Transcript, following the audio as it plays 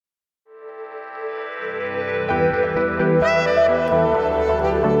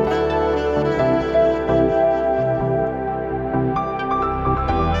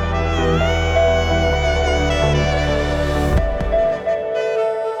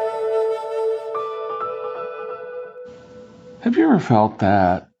Have you ever felt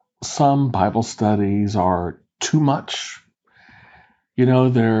that some Bible studies are too much?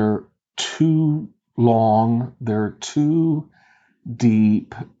 They're too long, they're too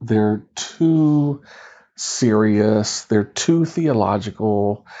deep, they're too serious, they're too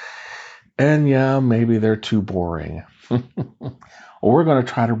theological, and yeah, maybe they're too boring. Well, we're going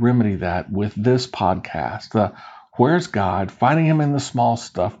to try to remedy that with this podcast, the Where's God? Finding Him in the Small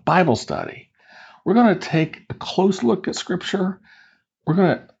Stuff Bible Study. We're going to take a close look at Scripture. We're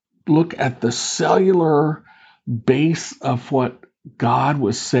going to look at the cellular base of what God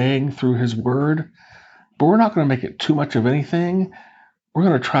was saying through His Word, but we're not going to make it too much of anything. We're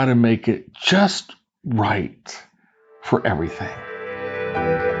going to try to make it just right for everything.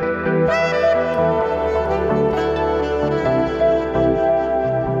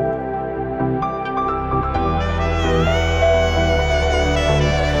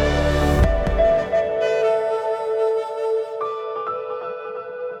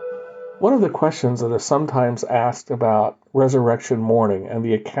 One of the questions that is sometimes asked about resurrection morning and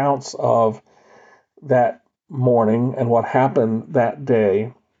the accounts of that morning and what happened that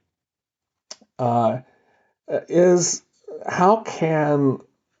day is how can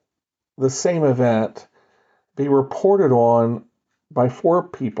the same event be reported on by four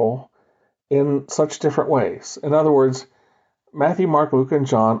people in such different ways? In other words, Matthew, Mark, Luke, and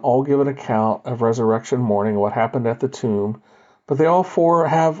John all give an account of resurrection morning, what happened at the tomb, but they all four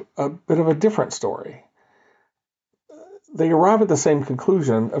have a bit of a different story. They arrive at the same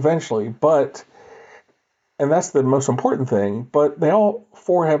conclusion eventually, and that's the most important thing, but they all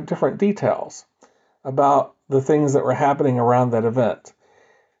four have different details about the things that were happening around that event.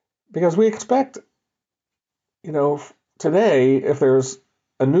 Because we expect, today, if there's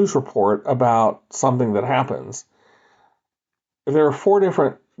a news report about something that happens, if there are four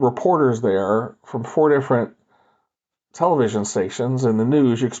different reporters there from four different television stations in the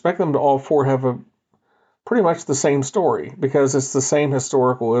news, you expect them to all four have pretty much the same story because it's the same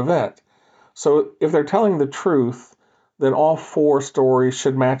historical event. So if they're telling the truth, then all four stories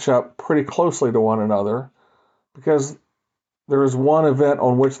should match up pretty closely to one another because there is one event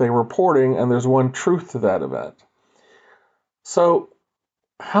on which they're reporting and there's one truth to that event. So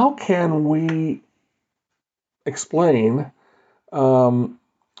how can we explain, or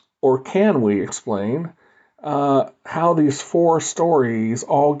can we explain, how these four stories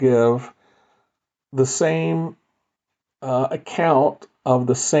all give the same account of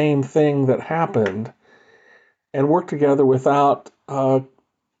the same thing that happened and work together without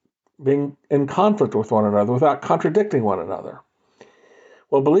being in conflict with one another, without contradicting one another?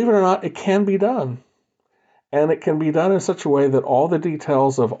 Well, believe it or not, it can be done. And it can be done in such a way that all the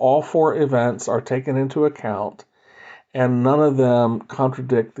details of all four events are taken into account and none of them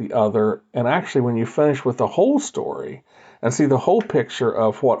contradict the other. And actually, when you finish with the whole story and see the whole picture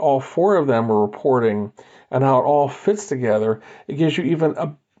of what all four of them were reporting and how it all fits together, it gives you even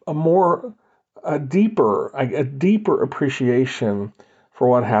a deeper appreciation for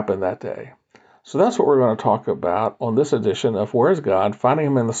what happened that day. So that's what we're going to talk about on this edition of Where's God? Finding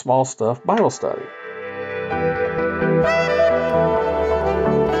Him in the Small Stuff Bible Study.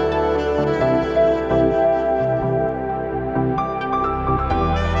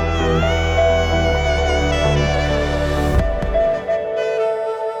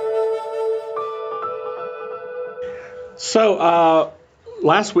 So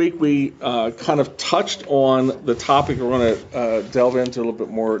last week we kind of touched on the topic we're going to delve into a little bit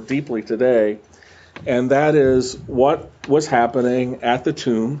more deeply today, and that is what was happening at the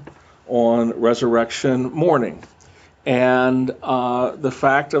tomb on resurrection morning. And the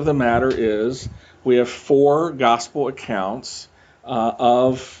fact of the matter is we have four gospel accounts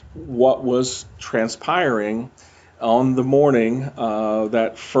of what was transpiring on the morning,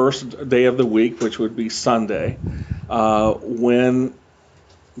 that first day of the week, which would be Sunday, when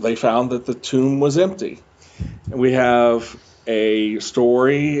they found that the tomb was empty. And we have a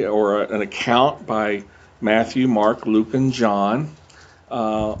story or an account by Matthew, Mark, Luke, and John,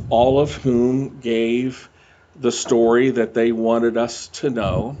 all of whom gave the story that they wanted us to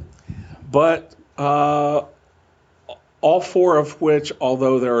know. But all four of which,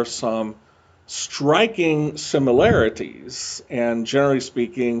 although there are some striking similarities, and generally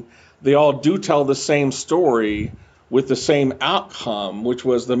speaking, they all do tell the same story with the same outcome, which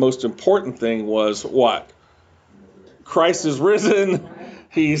was the most important thing was what? Christ is risen,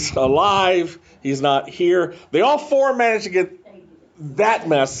 He's alive, He's not here. They all four managed to get that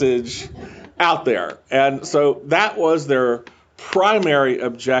message out there. And so that was their primary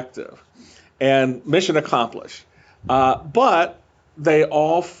objective and mission accomplished. But they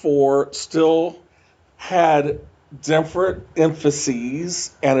all four still had different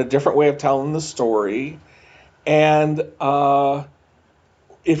emphases and a different way of telling the story. And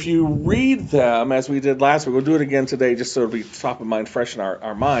if you read them, as we did last week, we'll do it again today just so it'll be top of mind, fresh in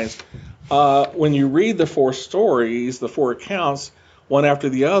our minds. When you read the four stories, the four accounts, one after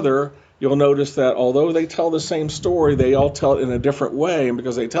the other, you'll notice that although they tell the same story, they all tell it in a different way. And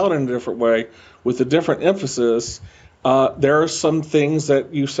because they tell it in a different way with a different emphasis, there are some things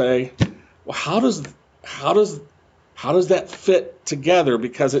that you say, well, how does that fit together?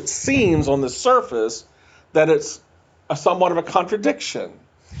 Because it seems on the surface that it's somewhat of a contradiction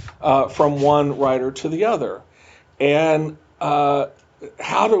from one writer to the other. And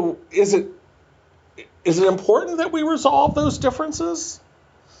is it important that we resolve those differences?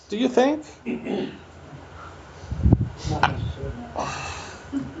 Do you think?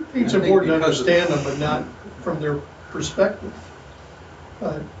 It's important to understand them, but not from their perspective.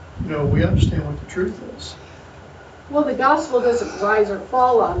 But, we understand what the truth is. Well, the gospel doesn't rise or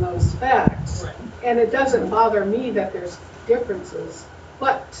fall on those facts. Right. And it doesn't bother me that there's differences.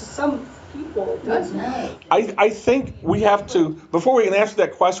 But to some people, it does. I think we have to, before we can answer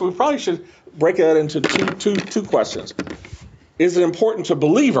that question, we probably should break that into two questions. Is it important to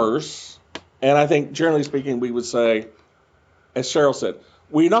believers? And I think, generally speaking, we would say, as Cheryl said,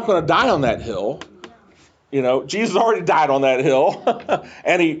 we're not going to die on that hill. Jesus already died on that hill,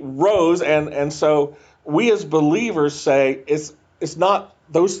 and he rose, and so we as believers say it's not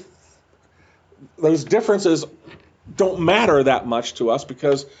those differences don't matter that much to us,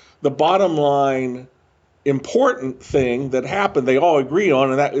 because the bottom line important thing that happened they all agree on,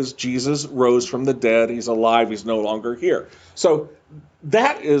 and that is Jesus rose from the dead. He's alive. He's no longer here. So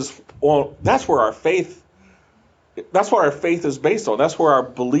that's where our faith is based on. That's where our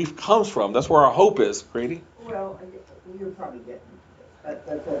belief comes from. That's where our hope is. Grady? Well, you're probably getting it.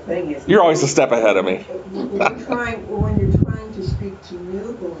 But the thing is, you're always a step ahead of me. When you're trying to speak to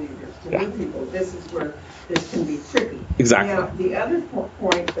new believers, to new people, this is where this can be tricky. Exactly. Now, the other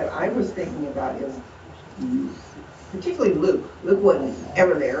point that I was thinking about is, particularly Luke. Luke wasn't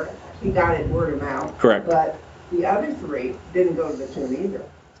ever there. He got it word of mouth. Correct. But the other three didn't go to the tomb either.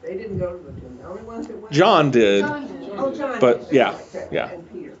 They didn't go to the tomb. The only ones that went. John did. Oh, John. But did. yeah.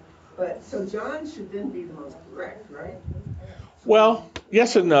 And Peter. But so John should then be the most correct, right? Well,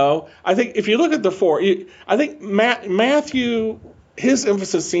 yes and no. I think if you look at the four, I think Matthew, his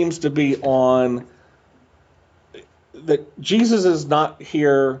emphasis seems to be on that Jesus is not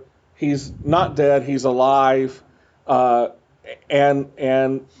here. He's not dead. He's alive.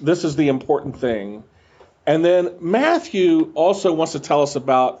 And this is the important thing. And then Matthew also wants to tell us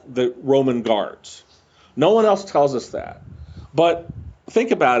about the Roman guards. No one else tells us that. But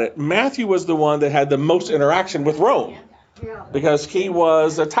think about it. Matthew was the one that had the most interaction with Rome, because he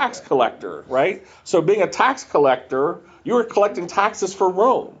was a tax collector, right? So being a tax collector, you were collecting taxes for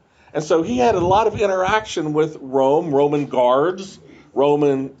Rome. And so he had a lot of interaction with Rome, Roman guards,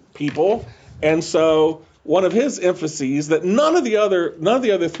 Roman people. And so one of his emphases that none of the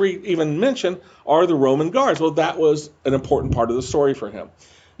other three even mention are the Roman guards. Well, that was an important part of the story for him.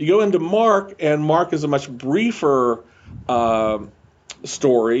 You go into Mark, and Mark is a much briefer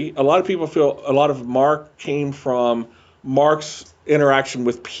story. A lot of people feel a lot of Mark came from Mark's interaction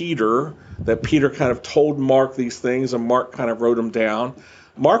with Peter, that Peter kind of told Mark these things, and Mark kind of wrote them down.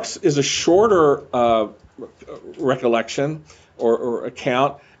 Mark's is a shorter recollection or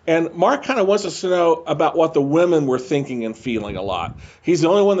account. And Mark kind of wants us to know about what the women were thinking and feeling a lot. He's the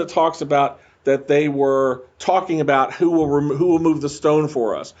only one that talks about that they were talking about who will move the stone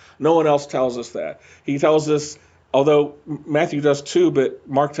for us. No one else tells us that. He tells us, although Matthew does too, but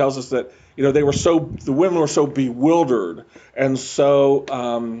Mark tells us that the women were so bewildered and so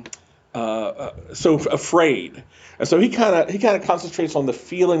afraid. And so he kind of concentrates on the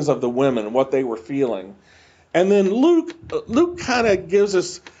feelings of the women and what they were feeling. And then Luke kind of gives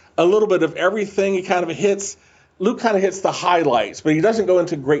us a little bit of everything. Luke kind of hits the highlights, but he doesn't go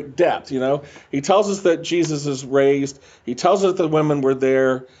into great depth. He tells us that Jesus is raised. He tells us that the women were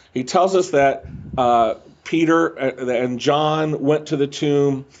there. He tells us that Peter and John went to the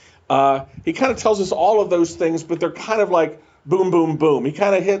tomb. He kind of tells us all of those things, but they're kind of like boom, boom, boom. He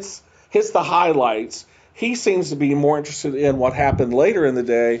kind of hits the highlights. He seems to be more interested in what happened later in the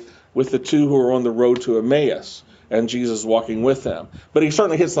day with the two who are on the road to Emmaus and Jesus walking with them. But he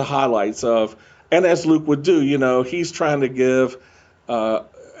certainly hits the highlights of, and as Luke would do, he's trying to give,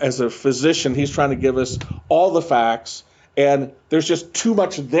 as a physician, he's trying to give us all the facts, and there's just too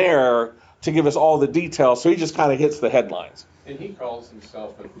much there to give us all the details, so he just kind of hits the headlines. And he calls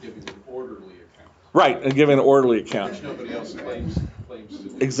himself giving an orderly account. Right, and giving an orderly account. Which nobody else claims to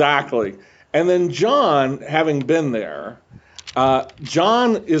do. Exactly. And then John, having been there,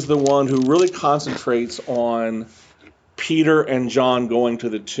 John is the one who really concentrates on Peter and John going to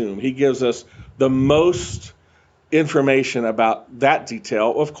the tomb. He gives us the most information about that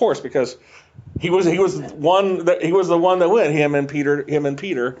detail, of course, because he was the one that went, him and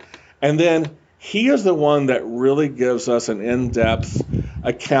Peter, and then he is the one that really gives us an in-depth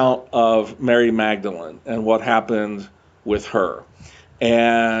account of Mary Magdalene and what happened with her.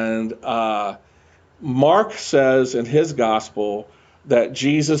 And Mark says in his gospel that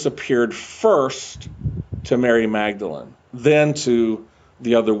Jesus appeared first to Mary Magdalene, then to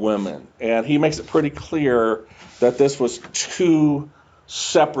the other women. And he makes it pretty clear that this was two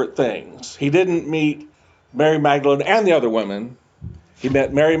separate things. He didn't meet Mary Magdalene and the other women. He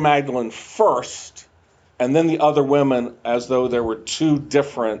met Mary Magdalene first, and then the other women, as though there were two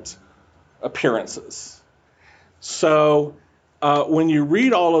different appearances. So when you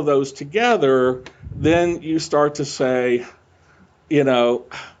read all of those together, then you start to say,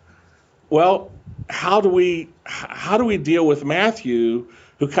 well, how do we deal with Matthew,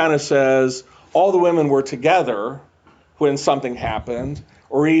 who kind of says all the women were together when something happened,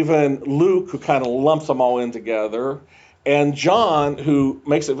 or even Luke, who kind of lumps them all in together, and John, who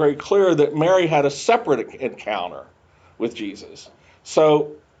makes it very clear that Mary had a separate encounter with Jesus.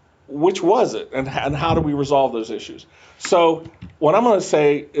 So which was it, and how do we resolve those issues? So what I'm going to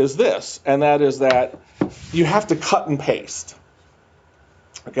say is this, and that is that you have to cut and paste.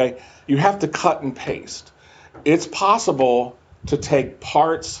 Okay? You have to cut and paste. It's possible to take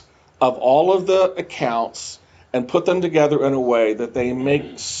parts of all of the accounts and put them together in a way that they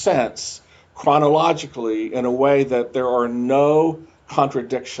make sense chronologically, in a way that there are no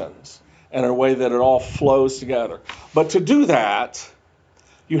contradictions, and in a way that it all flows together. But to do that,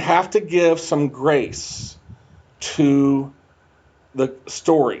 you have to give some grace to the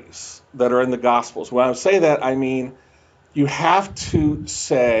stories that are in the Gospels. When I say that, I mean you have to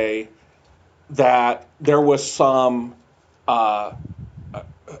say that there was some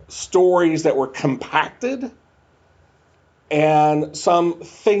stories that were compacted and some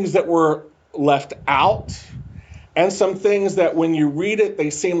things that were left out and some things that when you read it, they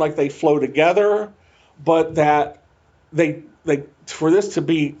seem like they flow together, but that they for this to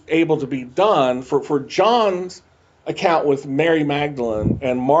be able to be done, for John's account with Mary Magdalene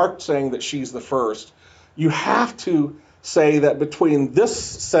and Mark saying that she's the first, you have to say that between this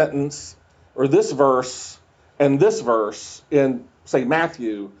sentence or this verse and this verse in, say,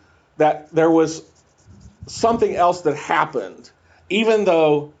 Matthew, that there was something else that happened. Even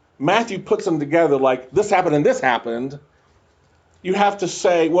though Matthew puts them together like this happened and this happened, you have to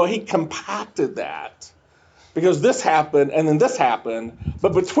say, well, he compacted that because this happened and then this happened,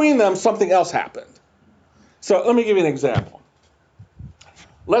 but between them something else happened. So let me give you an example.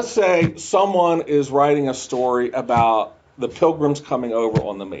 Let's say someone is writing a story about the Pilgrims coming over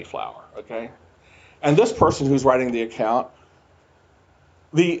on the Mayflower, okay? And this person who's writing the account,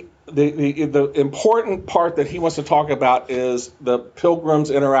 the important part that he wants to talk about is the Pilgrims'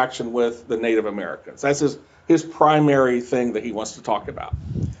 interaction with the Native Americans. That's his primary thing that he wants to talk about.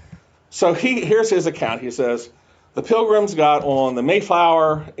 So here's his account. He says, the Pilgrims got on the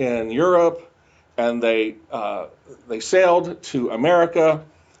Mayflower in Europe, and they sailed to America,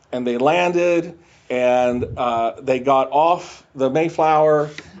 and they landed, and they got off the Mayflower,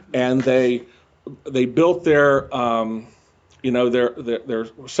 and they built their their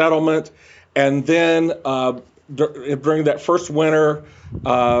settlement, and then during that first winter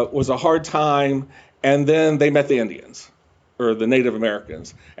was a hard time, and then they met the Indians, or the Native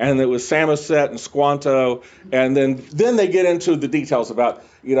Americans, and it was Samoset and Squanto, and then they get into the details about,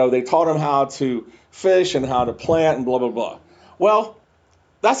 they taught them how to fish and how to plant and blah, blah, blah. Well,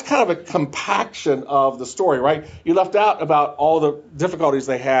 that's kind of a compaction of the story, right? You left out about all the difficulties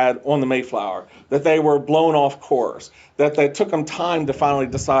they had on the Mayflower, that they were blown off course, that they took them time to finally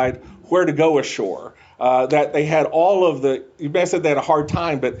decide where to go ashore, that they had all of you may have said they had a hard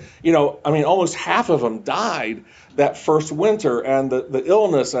time, but, almost half of them died that first winter, and the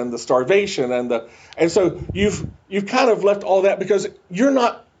illness and the starvation and so you've kind of left all that because you're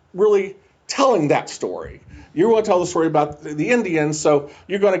not really telling that story. You want to tell the story about the Indians, so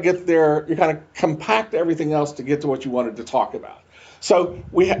you're going to get there, you kind of compact everything else to get to what you wanted to talk about. So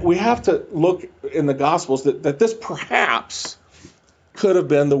we have to look in the Gospels that this perhaps could have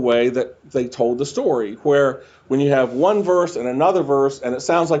been the way that they told the story, where when you have one verse and another verse, and it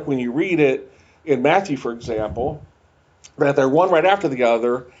sounds like when you read it in Matthew, for example, that they're one right after the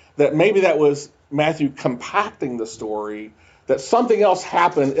other, that maybe that was Matthew compacting the story, that something else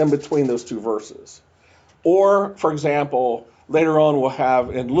happened in between those two verses. Or, for example, later on we'll have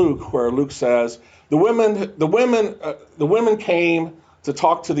in Luke, where Luke says the women came to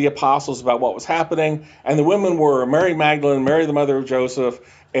talk to the apostles about what was happening, and the women were Mary Magdalene, Mary the mother of Joseph,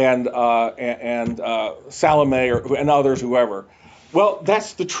 and Salome and others, whoever. Well,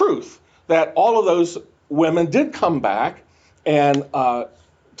 that's the truth, that all of those women did come back and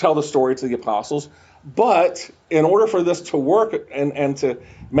tell the story to the apostles. But in order for this to work and to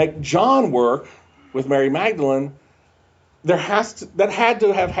make John work with Mary Magdalene, that had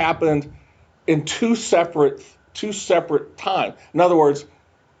to have happened in two separate times. In other words,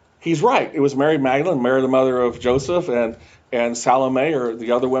 he's right. It was Mary Magdalene, Mary the mother of Joseph, and Salome or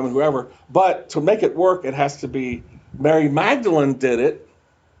the other women, whoever. But to make it work, it has to be Mary Magdalene did it,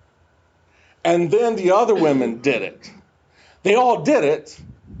 and then the other women did it. They all did it,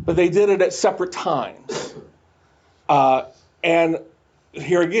 but they did it at separate times. And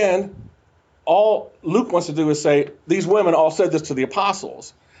here again, all Luke wants to do is say, these women all said this to the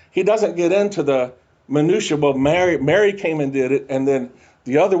apostles. He doesn't get into the minutiae. Well, Mary came and did it, and then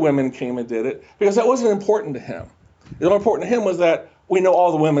the other women came and did it, because that wasn't important to him. The only important to him was that we know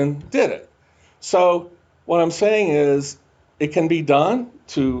all the women did it. So what I'm saying is, it can be done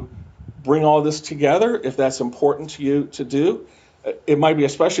to bring all this together if that's important to you to do. It might be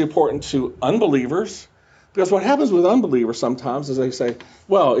especially important to unbelievers, because what happens with unbelievers sometimes is they say,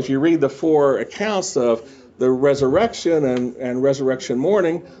 well, if you read the 4 accounts of the resurrection and resurrection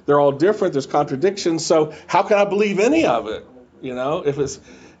morning, they're all different, there's contradictions, so how can I believe any of it? You know, if it's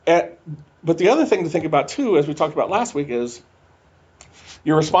but the other thing to think about too, as we talked about last week, is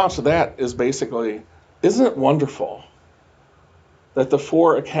your response to that is basically, isn't it wonderful that the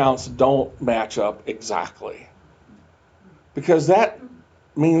 4 accounts don't match up exactly? Because that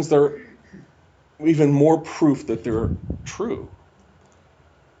means they're even more proof that they're true.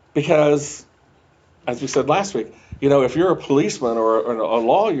 Because, as we said last week, you know, if you're a policeman or a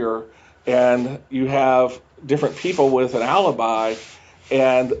lawyer and you have different people with an alibi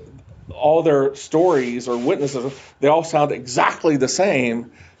and all their stories or witnesses, they all sound exactly the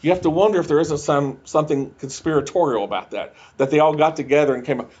same, you have to wonder if there isn't something conspiratorial about that they all got together and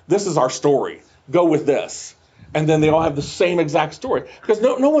came up, this is our story, go with this. And then they all have the same exact story. Because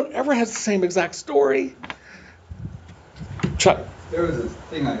no one ever has the same exact story. Chuck. There was a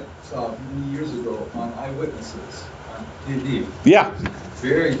thing I saw many years ago on eyewitnesses on TV. Yeah.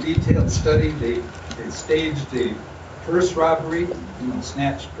 Very detailed study. They staged a purse robbery,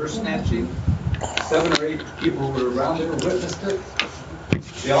 purse snatching. 7 or 8 people were around there, witnessed it.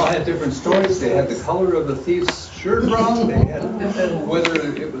 They all had different stories. They had the color of the thief's shirt wrong. They had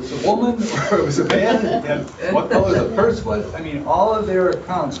whether it was a woman or it was a man. They had what color the purse was. I mean, all of their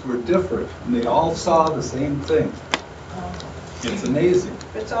accounts were different, and they all saw the same thing. It's amazing.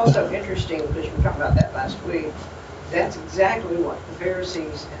 It's also interesting, because we were talking about that last week, that's exactly what the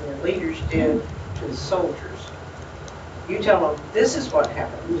Pharisees and the leaders did to the soldiers. You tell them, this is what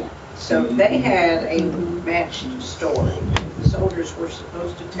happened. Yeah. So they had a matched story. The soldiers were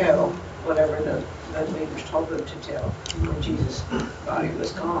supposed to tell whatever the leaders told them to tell when Jesus' body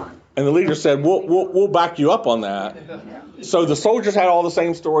was gone. And the leader said, we'll back you up on that. So the soldiers had all the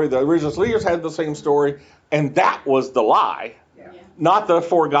same story, the religious leaders had the same story, and that was the lie. Not the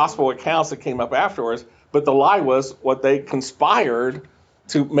 4 gospel accounts that came up afterwards, but the lie was what they conspired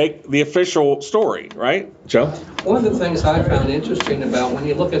to make the official story, right, Joe? One of the things I found interesting about when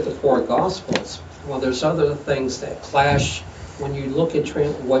you look at the 4 gospels, well, there's other things that clash when you look at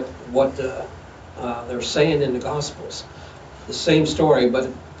what they're saying in the gospels. The same story, but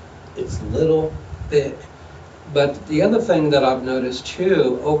it's little big. But the other thing that I've noticed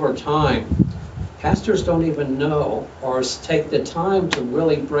too, over time, pastors don't even know or take the time to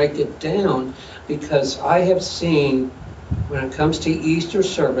really break it down, because I have seen, when it comes to Easter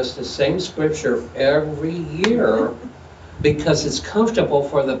service, the same scripture every year, because it's comfortable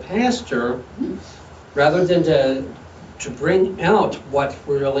for the pastor, rather than to bring out what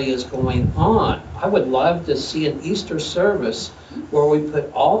really is going on. I would love to see an Easter service where we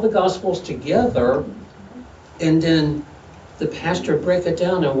put all the gospels together, and then the pastor break it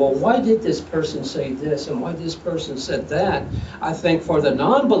down, and well, why did this person say this and why this person said that? I think for the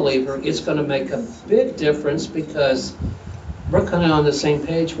non-believer, it's going to make a big difference, because we're kind of on the same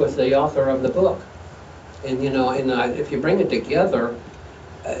page with the author of the book. And if you bring it together,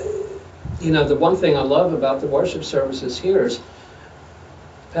 the one thing I love about the worship services here is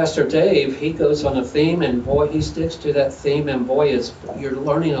Pastor Dave, he goes on a theme, and boy, he sticks to that theme, and boy, you're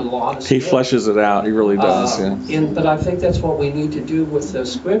learning a lot of stuff. He fleshes it out, he really does. But I think that's what we need to do with the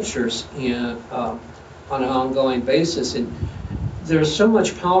scriptures on an ongoing basis. And there's so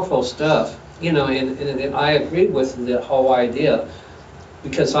much powerful stuff you know, and I agreed with the whole idea,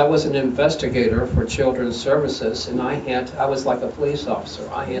 because I was an investigator for Children's Services, and I was like a police officer.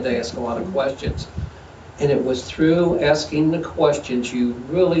 I had to ask a lot of questions. And it was through asking the questions you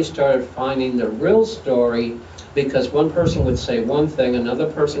really started finding the real story, because one person would say one thing,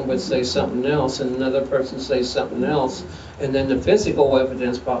 another person would say something else, and another person say something else, and then the physical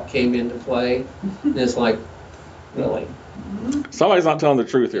evidence came into play, and it's like, really? Somebody's not telling the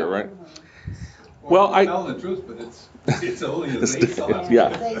truth here, right? Well, I'm telling the truth, but it's only as they saw it. Yeah.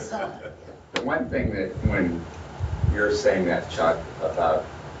 They saw it. The one thing that when you're saying that, Chuck, about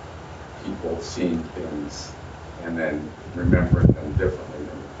people seeing things and then remembering them differently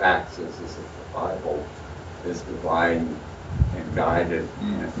than the facts is that the Bible is divine and guided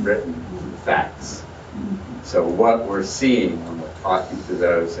and written facts. So what we're seeing when we're talking to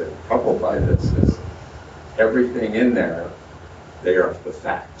those that are troubled by this is everything in there, they are the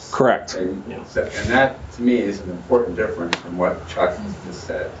facts. Correct. And that, to me, is an important difference from what Chuck just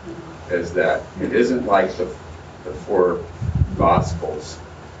said, is that it isn't like the four Gospels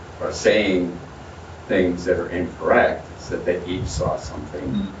are saying things that are incorrect. It's that they each saw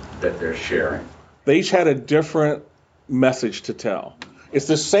something that they're sharing. They each had a different message to tell. It's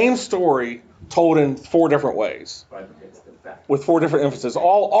the same story told in 4 different ways, But it's the fact. with 4 different emphases.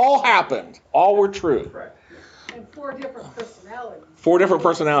 All happened. All were true. Correct. And 4 different personalities. 4 different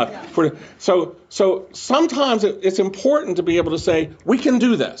personalities. Yeah. So sometimes it's important to be able to say, we can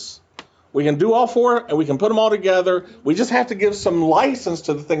do this. We can do all 4, and we can put them all together. We just have to give some license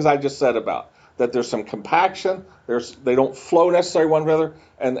to the things I just said about. That there's some compaction, they don't flow necessarily one another,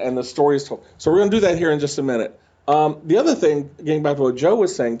 and the story is told. So we're going to do that here in just a minute. The other thing, getting back to what Joe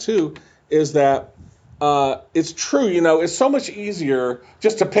was saying too, is that it's true, it's so much easier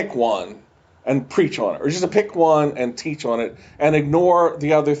just to pick one and preach on it, or just to pick one and teach on it and ignore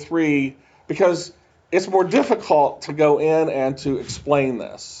the other 3, because it's more difficult to go in and to explain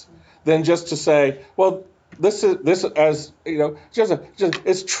this than just to say, well, this as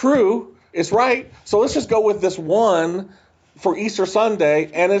it's true, it's right, so let's just go with this one for Easter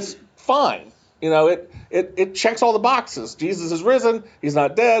Sunday, and it's fine. It checks all the boxes. Jesus is risen. He's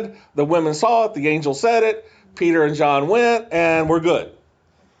not dead. The women saw it. The angel said it. Peter and John went, and we're good.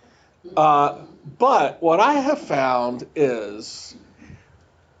 But what I have found is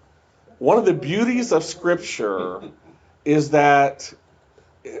one of the beauties of Scripture is that,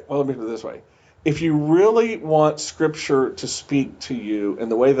 well, let me put it this way. If you really want Scripture to speak to you in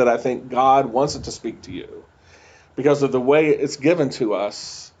the way that I think God wants it to speak to you, because of the way it's given to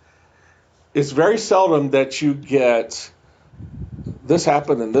us, it's very seldom that you get this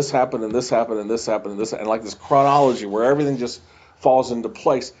happened and this happened and this happened and this happened and this, and like this chronology where everything just falls into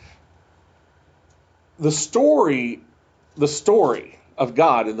place. The story of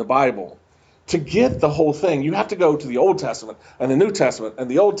God in the Bible, to get the whole thing, you have to go to the Old Testament and the New Testament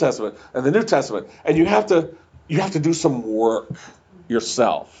and the Old Testament and the New Testament, and you have to do some work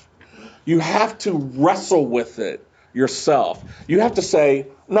yourself. You have to wrestle with it yourself. You have to say,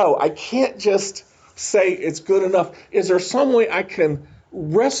 no, I can't just say it's good enough. Is there some way I can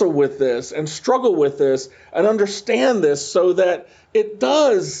wrestle with this and struggle with this and understand this so that it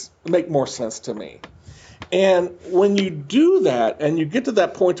does make more sense to me? And when you do that and you get to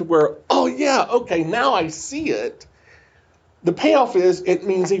that point to where, oh yeah, okay, now I see it, the payoff is it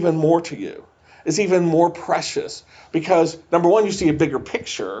means even more to you. It's even more precious because, number one, you see a bigger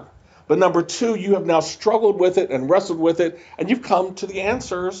picture, but number 2, you have now struggled with it and wrestled with it, and you've come to the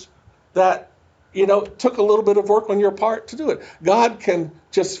answers that, took a little bit of work on your part to do it. God can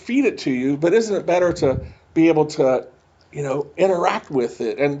just feed it to you, but isn't it better to be able to interact with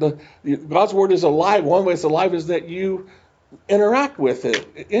it? And God's word is alive. One way it's alive is that you interact with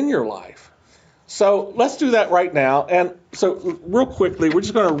it in your life. So let's do that right now. And so real quickly, we're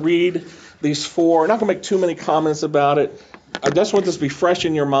just going to read these 4. We're not going to make too many comments about it. I just want this to be fresh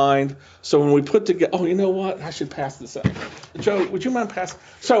in your mind. So when we put together, oh, you know what? I should pass this out. Joe, would you mind passing?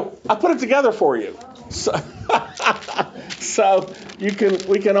 So I put it together for you. So,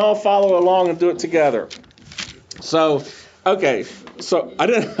 we can all follow along and do it together. So, okay, so I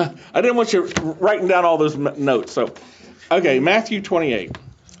didn't want you writing down all those notes. So, okay, Matthew 28.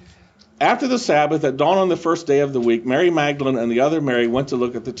 After the Sabbath, at dawn on the first day of the week, Mary Magdalene and the other Mary went to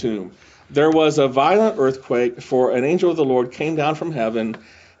look at the tomb. There was a violent earthquake, for an angel of the Lord came down from heaven,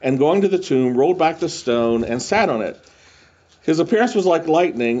 and going to the tomb, rolled back the stone and sat on it. His appearance was like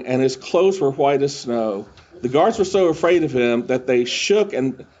lightning, and his clothes were white as snow. The guards were so afraid of him that they shook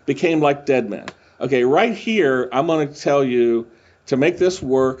and became like dead men. Okay, right here, I'm going to tell you, to make this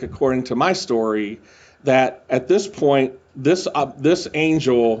work according to my story, that at this point, this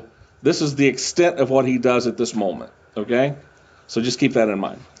angel This is the extent of what he does at this moment. Okay? So just keep that in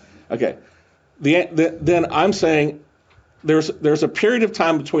mind. Okay. Then I'm saying there's a period of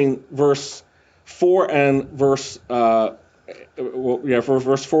time between verse 4 and verse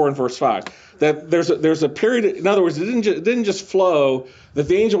verse 4 and verse 5. That there's a period. In other words, it didn't just flow that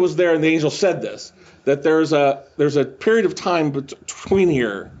the angel was there and the angel said this. That there's a period of time between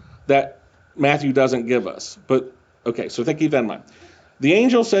here that Matthew doesn't give us. But okay, so keep that in mind. The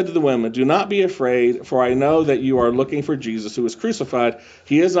angel said to the women, "Do not be afraid, for I know that you are looking for Jesus who was crucified.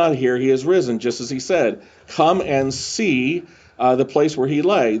 He is not here, he is risen, just as he said. Come and see the place where he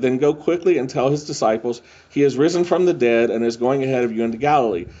lay. Then go quickly and tell his disciples, he is risen from the dead and is going ahead of you into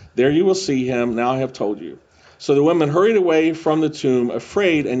Galilee. There you will see him. Now I have told you." So the women hurried away from the tomb,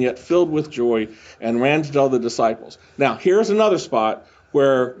 afraid and yet filled with joy, and ran to tell the disciples. Now, here's another spot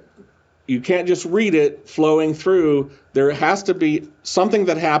where you can't just read it flowing through. There has to be something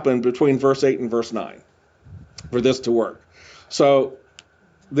that happened between verse 8 and verse 9 for this to work. So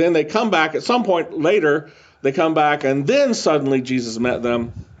then they come back. At some point later, they come back, and then suddenly Jesus met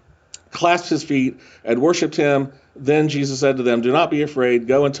them, clasped his feet, and worshipped him. Then Jesus said to them, "Do not be afraid.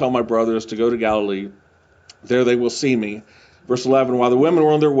 Go and tell my brothers to go to Galilee. There they will see me." Verse 11, while the women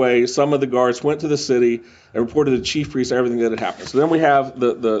were on their way, some of the guards went to the city and reported to the chief priests everything that had happened. So then we have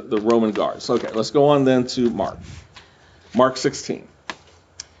the Roman guards. Okay, let's go on then to Mark. Mark 16.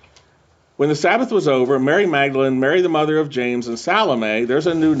 When the Sabbath was over, Mary Magdalene, Mary the mother of James, and Salome, there's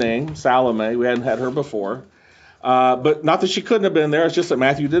a new name, Salome, we hadn't had her before, but not that she couldn't have been there, it's just that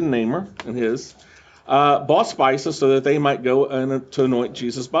Matthew didn't name her in his, bought spices so that they might go to anoint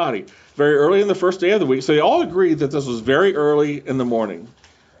Jesus' body. Very early in the first day of the week, so they all agreed that this was very early in the morning.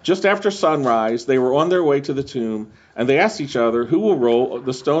 Just after sunrise, they were on their way to the tomb, and they asked each other, who will roll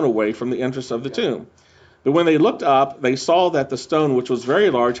the stone away from the entrance of the tomb? But when they looked up, they saw that the stone, which was very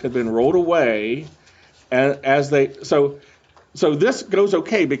large, had been rolled away. And so this goes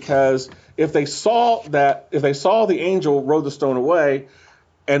okay, because if they saw the angel roll the stone away,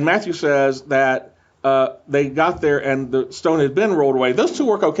 and Matthew says that they got there and the stone had been rolled away, those two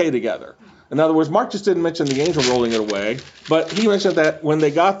work okay together. In other words, Mark just didn't mention the angel rolling it away, but he mentioned that when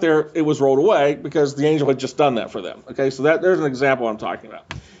they got there, it was rolled away because the angel had just done that for them. Okay, so there's an example I'm talking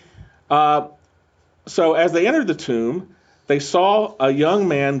about. So as they entered the tomb, they saw a young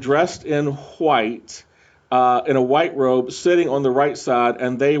man dressed in white, in a white robe, sitting on the right side,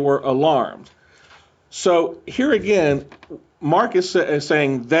 and they were alarmed. So here again, Mark is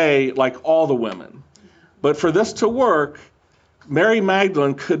saying they, like all the women. But for this to work, Mary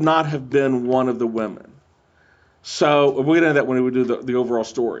Magdalene could not have been one of the women. So we'll get into that when we do the overall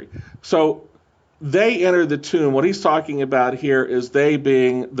story. So they entered the tomb. What he's talking about here is they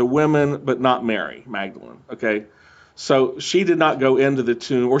being the women, but not Mary Magdalene. Okay, so she did not go into the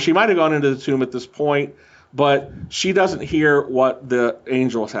tomb, or she might have gone into the tomb at this point, but she doesn't hear what the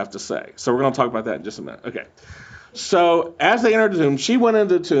angels have to say. So we're going to talk about that in just a minute. Okay. So as they entered the tomb, she went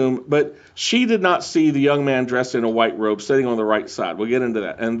into the tomb, but she did not see the young man dressed in a white robe sitting on the right side. We'll get into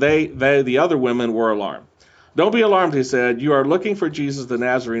that. And the other women, were alarmed. "Don't be alarmed," he said. "You are looking for Jesus the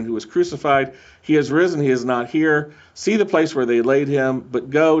Nazarene who was crucified. He is risen. He is not here. See the place where they laid him. But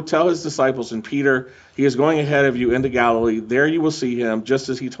go, tell his disciples and Peter, he is going ahead of you into Galilee. There you will see him, just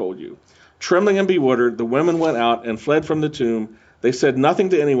as he told you." Trembling and bewildered, the women went out and fled from the tomb. They said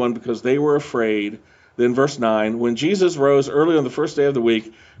nothing to anyone because they were afraid. Then verse 9, when Jesus rose early on the first day of the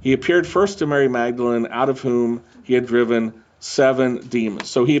week, he appeared first to Mary Magdalene, out of whom he had driven 7 demons.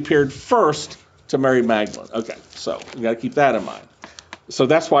 So he appeared first to Mary Magdalene. Okay, so you got to keep that in mind. So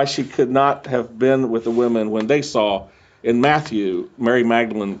that's why she could not have been with the women when they saw in Matthew, Mary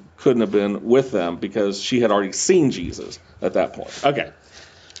Magdalene couldn't have been with them because she had already seen Jesus at that point. Okay,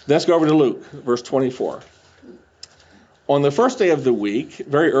 let's go over to Luke, verse 24. On the first day of the week,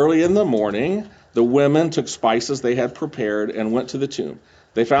 very early in the morning, the women took spices they had prepared and went to the tomb.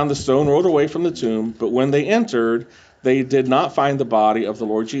 They found the stone rolled away from the tomb, but when they entered, they did not find the body of the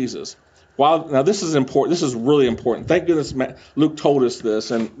Lord Jesus. Now this is important. This is really important. Thank goodness Luke told us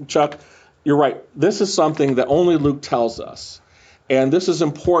this. And Chuck, you're right. This is something that only Luke tells us. And this is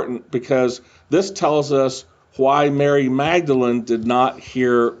important because this tells us why Mary Magdalene did not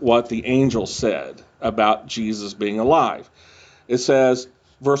hear what the angel said about Jesus being alive. It says,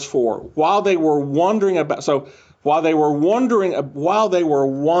 verse 4, while they were wondering about this. So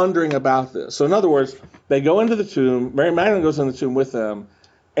in other words, they go into the tomb. Mary Magdalene goes in the tomb with them,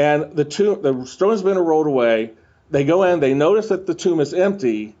 and the stone has been rolled away. They go in. They notice that the tomb is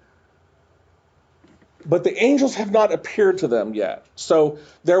empty. but the angels have not appeared to them yet. So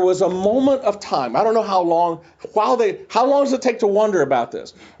there was a moment of time. I don't know how long. How long does it take to wonder about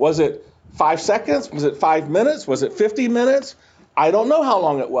this? Was it 5 seconds? Was it 5 minutes? Was it 50 minutes? I don't know how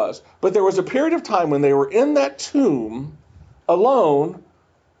long it was. But there was a period of time when they were in that tomb alone.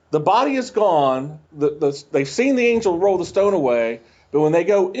 The body is gone. They've seen the angel roll the stone away. But when they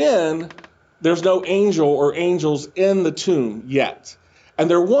go in, there's no angel or angels in the tomb yet. And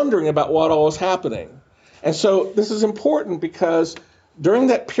they're wondering about what all is happening. And so this is important because during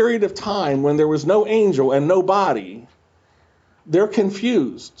that period of time when there was no angel and no body, they're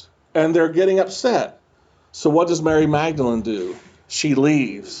confused and they're getting upset. So what does Mary Magdalene do? She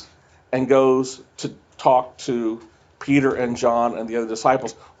leaves and goes to talk to Peter and John and the other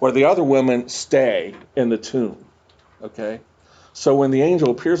disciples, where the other women stay in the tomb. Okay? So when the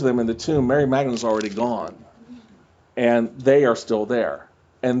angel appears to them in the tomb, Mary Magdalene's already gone. And they are still there.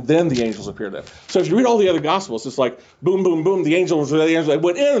 And then the angels appear to them. So if you read all the other Gospels, it's like, boom, boom, boom, the angels they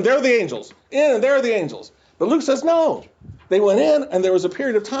went in, and there are the angels. In, and there are the angels. But Luke says, no. They went in, and there was a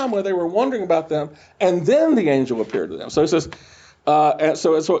period of time where they were wondering about them, and then the angel appeared to them. So it says,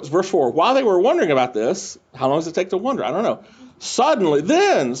 so it's verse 4. While they were wondering about this, how long does it take to wonder? I don't know.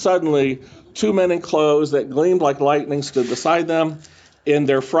 Suddenly, 2 men in clothes that gleamed like lightning stood beside them. In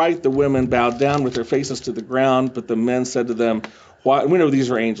their fright, the women bowed down with their faces to the ground, but the men said to them, why, we know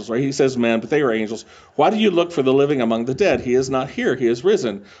these are angels, right? He says men, but they are angels. Why do you look for the living among the dead? He is not here. He is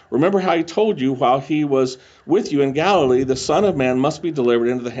risen. Remember how he told you while he was with you in Galilee, the Son of Man must be delivered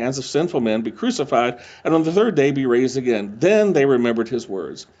into the hands of sinful men, be crucified, and on the third day be raised again. Then they remembered his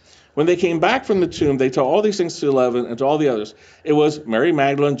words. When they came back from the tomb, they told all these things to 11 and to all the others. It was Mary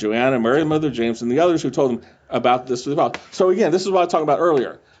Magdalene, Joanna, Mary, mother of James, and the others who told them about this. So again, this is what I was talking about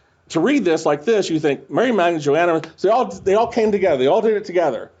earlier. To read this like this, you think Mary Magdalene, Joanna, so they all came together. They all did it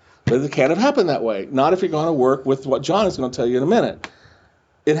together. But it can't have happened that way. Not if you're going to work with what John is going to tell you in a minute.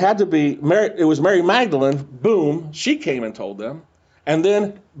 It had to be it was Mary Magdalene. Boom, she came and told them, and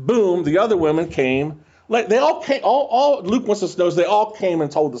then boom, the other women came. They all came. All Luke wants us to know is they all came and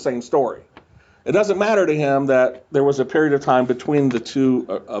told the same story. It doesn't matter to him that there was a period of time between the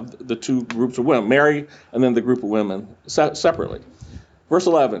two groups of women, Mary and then the group of women separately. Verse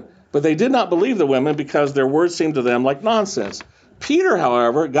 11. But they did not believe the women because their words seemed to them like nonsense. Peter,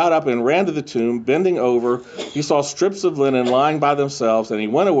 however, got up and ran to the tomb, bending over. He saw strips of linen lying by themselves, and he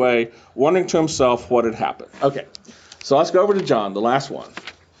went away, wondering to himself what had happened. Okay, so let's go over to John, the last one.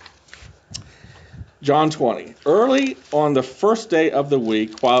 John 20. Early on the first day of the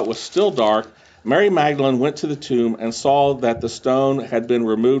week, while it was still dark, Mary Magdalene went to the tomb and saw that the stone had been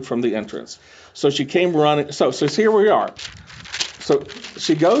removed from the entrance. So she came running. So here we are. So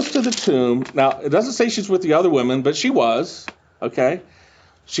she goes to the tomb. Now, it doesn't say she's with the other women, but she was, okay?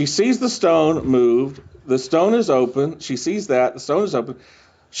 She sees the stone moved. The stone is open. She sees that. The stone is open.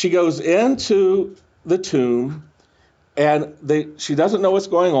 She goes into the tomb, and she doesn't know what's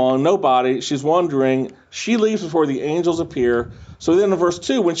going on. Nobody. She's wondering. She leaves before the angels appear. So then in verse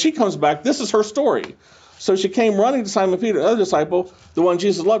 2, when she comes back, this is her story. So she came running to Simon Peter, the other disciple, the one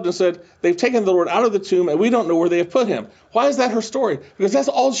Jesus loved, and said, they've taken the Lord out of the tomb, and we don't know where they have put him. Why is that her story? Because that's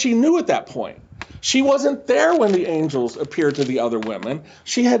all she knew at that point. She wasn't there when the angels appeared to the other women.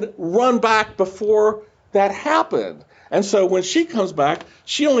 She had run back before that happened. And so when she comes back,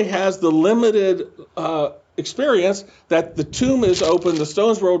 she only has the limited experience that the tomb is open, the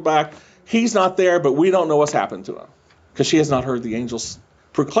stone's rolled back, he's not there, but we don't know what's happened to him. Because she has not heard the angels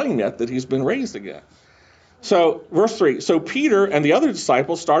proclaim yet that he's been raised again. So, verse 3, so Peter and the other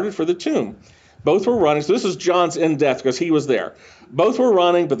disciples started for the tomb. Both were running. So this is John's in death because he was there. Both were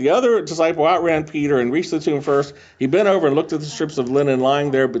running, but the other disciple outran Peter and reached the tomb first. He bent over and looked at the strips of linen lying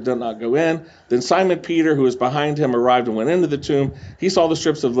there, but did not go in. Then Simon Peter, who was behind him, arrived and went into the tomb. He saw the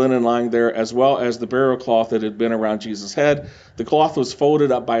strips of linen lying there, as well as the burial cloth that had been around Jesus' head. The cloth was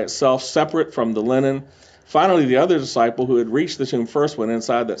folded up by itself, separate from the linen. Finally, the other disciple who had reached the tomb first went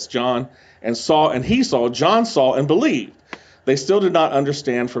inside, that's John, John saw and believed. They still did not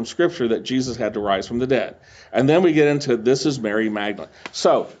understand from Scripture that Jesus had to rise from the dead. And then we get into this is Mary Magdalene.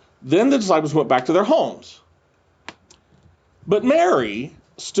 So then the disciples went back to their homes. But Mary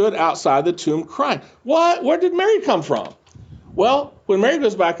stood outside the tomb crying. What? Where did Mary come from? Well, when Mary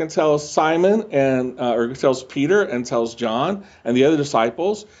goes back and tells Simon or tells Peter and tells John and the other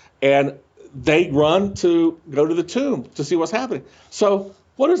disciples, and they run to go to the tomb to see what's happening. So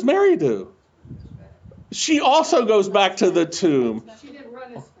what does Mary do? She also goes back to the tomb. She didn't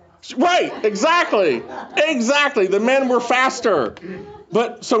run as fast. Right, exactly. Exactly. The men were faster.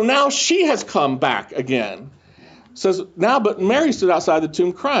 But so now she has come back again. says, now, but Mary stood outside the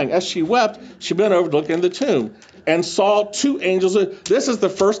tomb crying. As she wept, she bent over to look in the tomb and saw two angels. This is the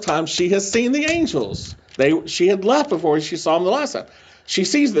first time she has seen the angels. She had left before she saw them the last time. She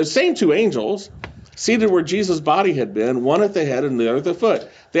sees the same two angels seated where Jesus' body had been, one at the head and the other at the foot.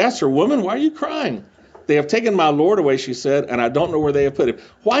 They asked her, woman, why are you crying? They have taken my Lord away, she said, and I don't know where they have put him.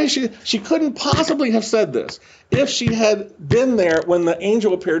 Why is she couldn't possibly have said this if she had been there when the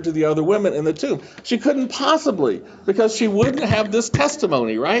angel appeared to the other women in the tomb. She couldn't possibly, because she wouldn't have this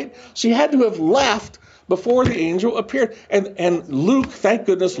testimony, right? She had to have left before the angel appeared. And Luke, thank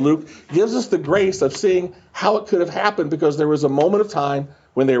goodness Luke, gives us the grace of seeing how it could have happened, because there was a moment of time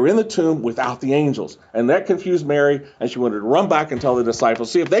when they were in the tomb without the angels. And that confused Mary, and she wanted to run back and tell the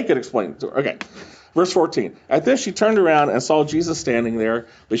disciples, see if they could explain it to her. Okay. Verse 14, at this she turned around and saw Jesus standing there,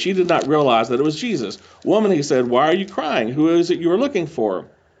 but she did not realize that it was Jesus. Woman, he said, why are you crying? Who is it you are looking for?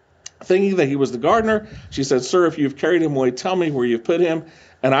 Thinking that he was the gardener, she said, sir, if you've carried him away, tell me where you've put him,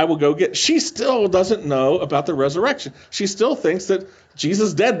 and I will go get. She still doesn't know about the resurrection. She still thinks that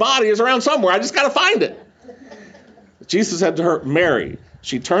Jesus' dead body is around somewhere. I just got to find it. Jesus said to her, Mary.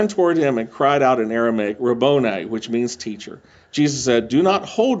 She turned toward him and cried out in Aramaic, Rabboni, which means teacher. Jesus said, do not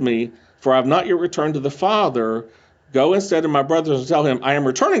hold me, for I have not yet returned to the Father. Go instead to my brothers and tell him, I am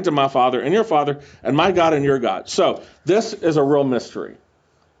returning to my Father and your Father, and my God and your God. So this is a real mystery,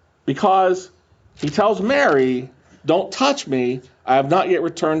 because he tells Mary, don't touch me. I have not yet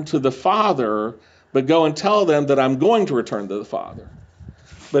returned to the Father, but go and tell them that I'm going to return to the Father.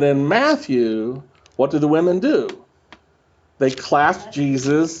 But in Matthew, what do the women do? They clasp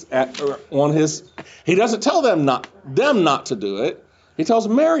Jesus on his. He doesn't tell them not to do it. He tells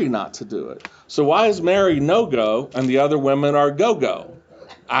Mary not to do it. So why is Mary no-go and the other women are go-go?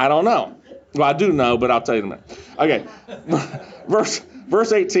 I don't know. Well, I do know, but I'll tell you in a minute. Okay,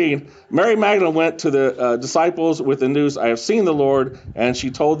 verse 18. Mary Magdalene went to the disciples with the news, I have seen the Lord, and she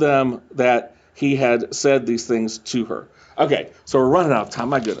told them that he had said these things to her. Okay, so we're running out of time.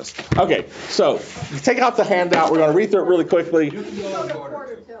 My goodness. Okay, so take out the handout. We're going to read through it really quickly.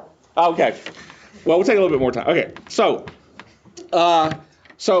 Okay. Well, we'll take a little bit more time. Okay, so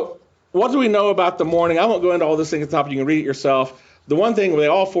what do we know about the morning? I won't go into all this thing at the top. You can read it yourself. The one thing they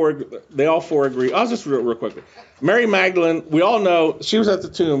all four agree. I'll just real quickly. Mary Magdalene, we all know she was at the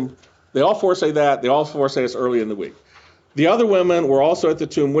tomb. They all four say that. They all four say it's early in the week. The other women were also at the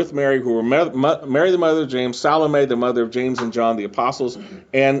tomb with Mary, who were Mary, the mother of James, Salome, the mother of James and John, the apostles,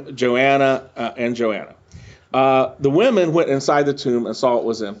 and Joanna. The women went inside the tomb and saw it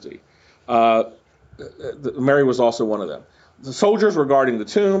was empty. Mary was also one of them. The soldiers were guarding the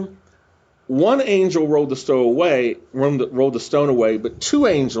tomb. One angel rolled the stone away, but two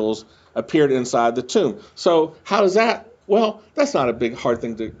angels appeared inside the tomb. So how does that? Well, that's not a big hard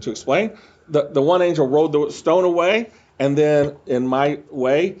thing to explain. The one angel rolled the stone away, and then in my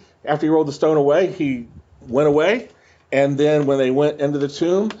way, after he rolled the stone away, he went away. And then when they went into the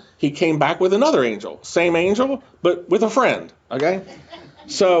tomb, he came back with another angel. Same angel, but with a friend. Okay?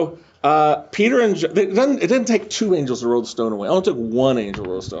 So Peter and John, it didn't take two angels to roll the stone away. It only took one angel to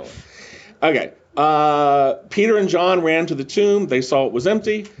roll the stone away. Okay. Peter and John ran to the tomb. They saw it was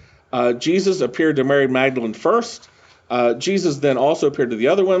empty. Jesus appeared to Mary Magdalene first. Jesus then also appeared to the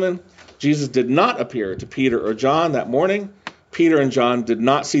other women. Jesus did not appear to Peter or John that morning. Peter and John did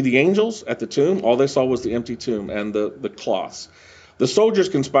not see the angels at the tomb. All they saw was the empty tomb and the cloths. The soldiers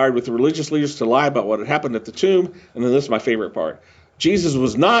conspired with the religious leaders to lie about what had happened at the tomb. And then this is my favorite part. Jesus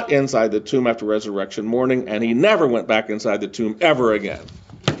was not inside the tomb after resurrection morning, and he never went back inside the tomb ever again.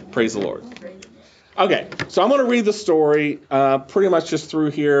 Praise the Lord. Okay, so I'm going to read the story pretty much just through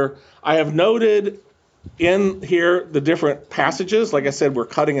here. I have noted in here the different passages. Like I said, we're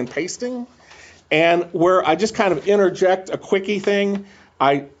cutting and pasting. And where I just kind of interject a quickie thing,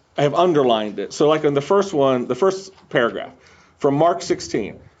 I have underlined it. So like in the first one, the first paragraph, from Mark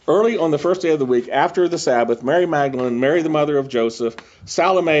 16. Early on the first day of the week, after the Sabbath, Mary Magdalene, Mary the mother of Joseph,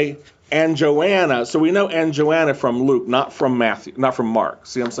 Salome, and Joanna. So we know and Joanna from Luke, not from Matthew, not from Mark.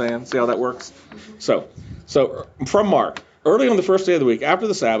 See what I'm saying? See how that works? So from Mark. Early on the first day of the week, after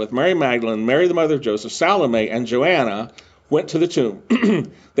the Sabbath, Mary Magdalene, Mary the mother of Joseph, Salome, and Joanna went to the tomb.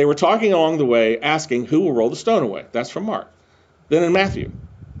 They were talking along the way, asking who will roll the stone away. That's from Mark. Then in Matthew,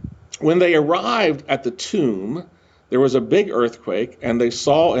 when they arrived at the tomb, there was a big earthquake, and they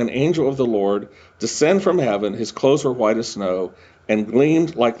saw an angel of the Lord descend from heaven. His clothes were white as snow and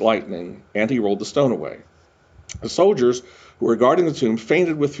gleamed like lightning, and he rolled the stone away. The soldiers who were guarding the tomb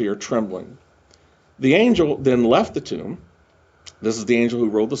fainted with fear, trembling. The angel then left the tomb. This is the angel who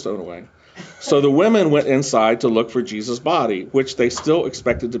rolled the stone away. So the women went inside to look for Jesus' body, which they still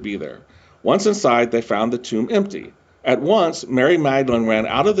expected to be there. Once inside, they found the tomb empty. At once, Mary Magdalene ran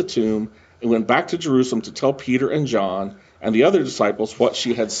out of the tomb and went back to Jerusalem to tell Peter and John and the other disciples what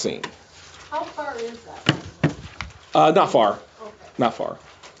she had seen. How far is that? Not far. Okay. Not far.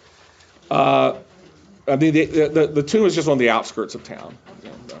 I mean, the tomb is just on the outskirts of town.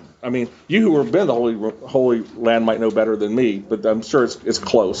 I mean, you who have been to Holy Land might know better than me, but I'm sure it's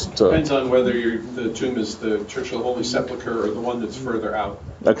close to. Depends on whether the tomb is the Church of the Holy Sepulchre or the one that's further out.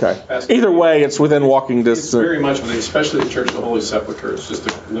 Okay. Either way, it's within walking distance. It's very much within, especially the Church of the Holy Sepulchre. It's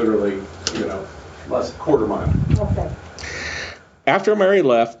just literally, less than a quarter mile. Okay. After Mary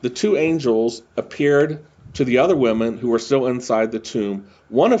left, the two angels appeared to the other women who were still inside the tomb,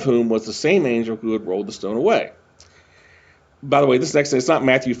 one of whom was the same angel who had rolled the stone away. By the way, this next thing, it's not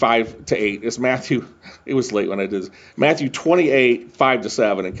Matthew 5-8. It's Matthew, it was late when I did this. Matthew 28,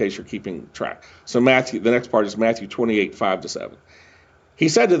 5-7, in case you're keeping track. So the next part is Matthew 28, 5-7. He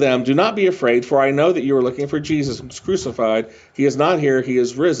said to them, "Do not be afraid, for I know that you are looking for Jesus who was crucified. He is not here, he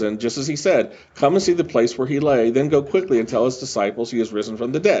is risen, just as he said. Come and see the place where he lay. Then go quickly and tell his disciples he is risen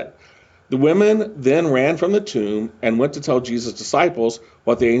from the dead." The women then ran from the tomb and went to tell Jesus' disciples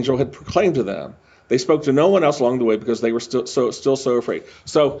what the angel had proclaimed to them. They spoke to no one else along the way because they were still so afraid.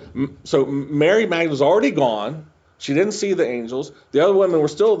 So Mary Magdalene was already gone. She didn't see the angels. The other women were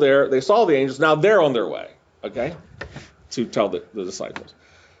still there. They saw the angels. Now they're on their way, okay, to tell the disciples.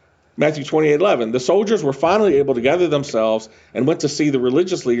 Matthew 28:11. The soldiers were finally able to gather themselves and went to see the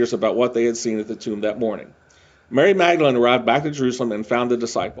religious leaders about what they had seen at the tomb that morning. Mary Magdalene arrived back to Jerusalem and found the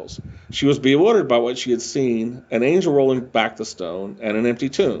disciples. She was bewildered by what she had seen, an angel rolling back the stone and an empty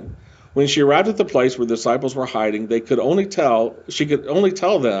tomb. When she arrived at the place where the disciples were hiding, she could only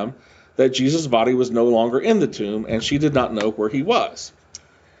tell them that Jesus' body was no longer in the tomb, and she did not know where he was.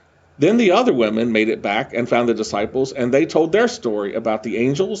 Then the other women made it back and found the disciples, and they told their story about the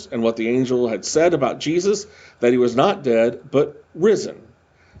angels and what the angel had said about Jesus, that he was not dead, but risen.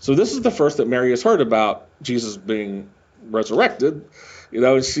 So this is the first that Mary has heard about Jesus being resurrected.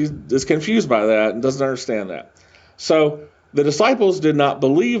 She is confused by that and doesn't understand that. So the disciples did not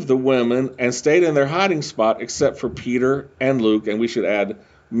believe the women and stayed in their hiding spot except for Peter and Luke, and we should add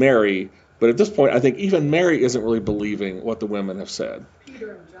Mary. But at this point, I think even Mary isn't really believing what the women have said.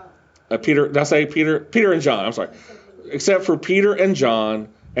 Peter and John. Did I say Peter? Peter and John, I'm sorry. Except for Peter and John,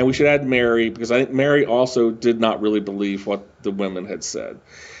 and we should add Mary, because I think Mary also did not really believe what the women had said.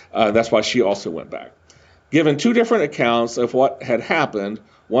 That's why she also went back. Given two different accounts of what had happened,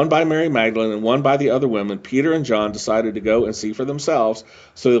 one by Mary Magdalene and one by the other women, Peter and John decided to go and see for themselves,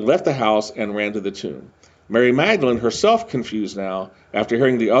 so they left the house and ran to the tomb. Mary Magdalene, herself confused now, after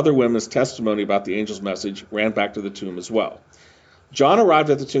hearing the other women's testimony about the angel's message, ran back to the tomb as well. John arrived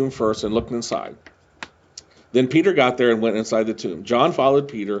at the tomb first and looked inside. Then Peter got there and went inside the tomb. John followed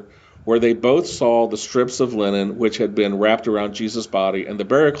Peter, where they both saw the strips of linen which had been wrapped around Jesus' body and the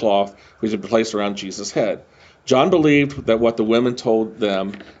burial cloth which had been placed around Jesus' head. John believed that what the women told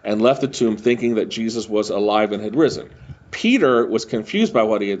them and left the tomb thinking that Jesus was alive and had risen. Peter was confused by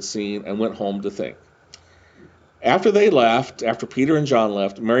what he had seen and went home to think. After Peter and John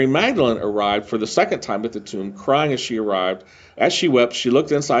left, Mary Magdalene arrived for the second time at the tomb, crying as she arrived. As she wept, she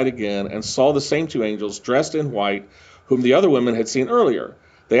looked inside again and saw the same two angels dressed in white, whom the other women had seen earlier.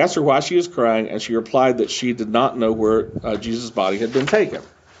 They asked her why she was crying, and she replied that she did not know where Jesus' body had been taken.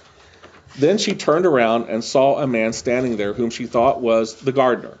 Then she turned around and saw a man standing there whom she thought was the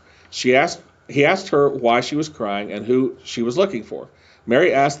gardener. He asked her why she was crying and who she was looking for.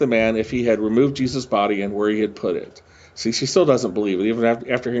 Mary asked the man if he had removed Jesus' body and where he had put it. See, she still doesn't believe it, even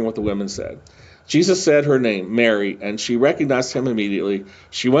after hearing what the women said. Jesus said her name, Mary, and she recognized him immediately.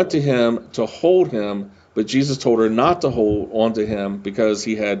 She went to him to hold him, but Jesus told her not to hold on to him because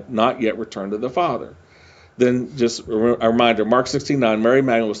he had not yet returned to the Father. Then, just a reminder, Mark 16:9, Mary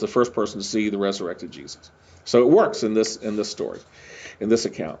Magdalene was the first person to see the resurrected Jesus. So it works in this story, in this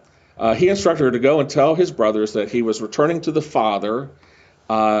account. He instructed her to go and tell his brothers that he was returning to the Father,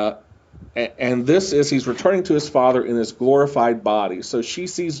 and this is he's returning to his Father in his glorified body. So she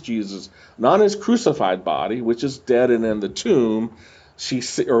sees Jesus not in his crucified body, which is dead and in the tomb,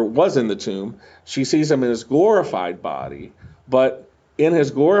 was in the tomb. She sees him in his glorified body, but in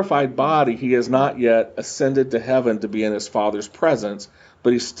his glorified body, he has not yet ascended to heaven to be in his Father's presence,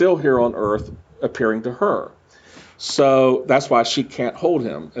 but he's still here on earth appearing to her. So that's why she can't hold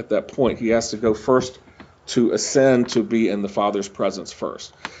him at that point. He has to go first to ascend to be in the Father's presence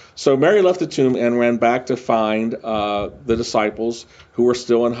first. So Mary left the tomb and ran back to find the disciples who were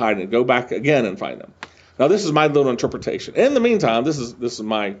still in hiding. Go back again and find them. Now this is my little interpretation. In the meantime, this is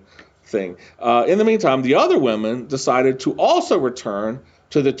my thing. In the meantime, the other women decided to also return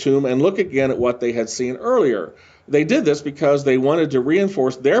to the tomb and look again at what they had seen earlier. They did this because they wanted to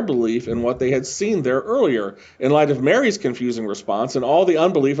reinforce their belief in what they had seen there earlier, in light of Mary's confusing response and all the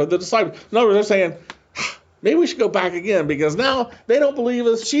unbelief of the disciples. In other words, they're saying, maybe we should go back again, because now they don't believe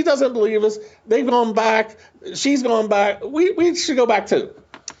us. She doesn't believe us. They've gone back. She's gone back. We should go back too.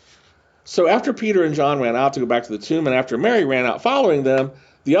 So after Peter and John ran out to go back to the tomb, and after Mary ran out following them,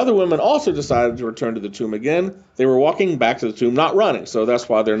 the other women also decided to return to the tomb again. They were walking back to the tomb, not running. So that's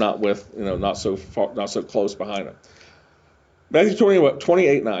why they're not not so close behind them. Matthew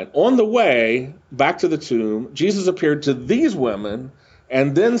 28:9. On the way back to the tomb, Jesus appeared to these women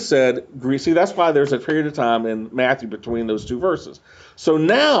and then said, see, that's why there's a period of time in Matthew between those two verses. So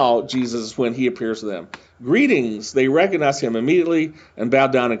now Jesus, when he appears to them, greetings, they recognized him immediately and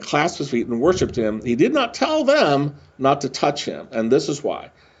bowed down and clasped his feet and worshiped him. He did not tell them not to touch him, and this is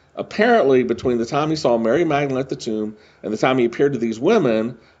why. Apparently, between the time he saw Mary Magdalene at the tomb and the time he appeared to these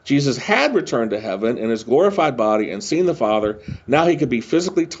women, Jesus had returned to heaven in his glorified body and seen the Father. Now he could be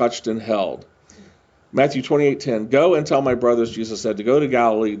physically touched and held. Matthew 28:10, go and tell my brothers, Jesus said, to go to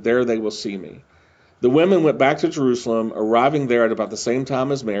Galilee, there they will see me. The women went back to Jerusalem, arriving there at about the same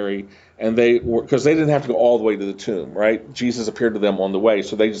time as Mary, and because they didn't have to go all the way to the tomb, right? Jesus appeared to them on the way,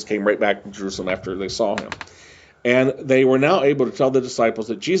 so they just came right back to Jerusalem after they saw him. And they were now able to tell the disciples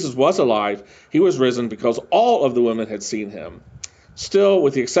that Jesus was alive, he was risen, because all of the women had seen him. Still,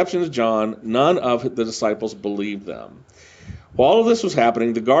 with the exception of John, none of the disciples believed them. While all of this was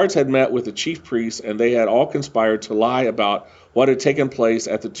happening, the guards had met with the chief priests, and they had all conspired to lie about what had taken place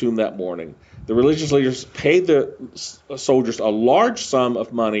at the tomb that morning. The religious leaders paid the soldiers a large sum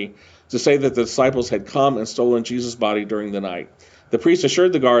of money to say that the disciples had come and stolen Jesus' body during the night. The priests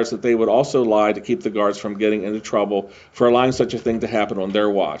assured the guards that they would also lie to keep the guards from getting into trouble for allowing such a thing to happen on their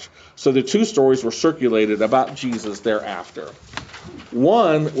watch. So the two stories were circulated about Jesus thereafter.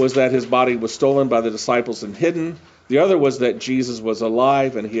 One was that his body was stolen by the disciples and hidden. The other was that Jesus was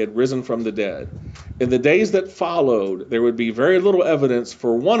alive and he had risen from the dead. In the days that followed, there would be very little evidence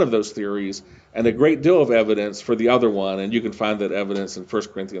for one of those theories and a great deal of evidence for the other one, and you can find that evidence in 1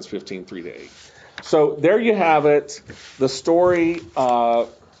 Corinthians 15:3-8. So there you have it, the story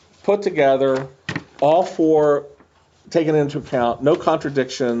put together, all four taken into account, no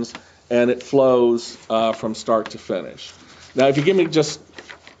contradictions, and it flows from start to finish. Now, if you give me just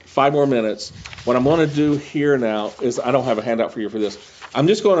 5 more minutes, what I'm going to do here now is, I don't have a handout for you for this. I'm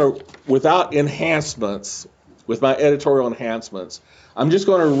just going to, without enhancements, with my editorial enhancements, I'm just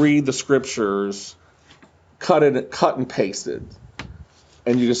going to read the scriptures cut and pasted.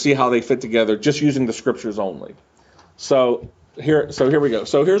 And you can see how they fit together just using the scriptures only. So here we go.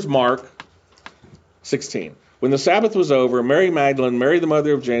 So here's Mark 16. When the Sabbath was over, Mary Magdalene, Mary the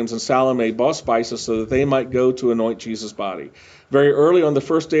mother of James, and Salome bought spices so that they might go to anoint Jesus' body. Very early on the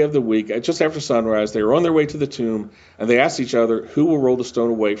first day of the week, just after sunrise, they were on their way to the tomb, and they asked each other, who will roll the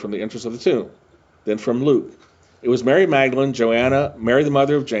stone away from the entrance of the tomb? Then from Luke, it was Mary Magdalene, Joanna, Mary the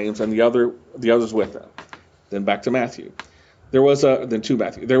mother of James, and the others with them. Then back to Matthew. There was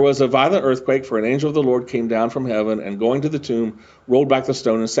a violent earthquake, for an angel of the Lord came down from heaven, and going to the tomb, rolled back the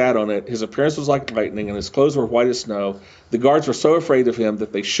stone and sat on it. His appearance was like lightning, and his clothes were white as snow. The guards were so afraid of him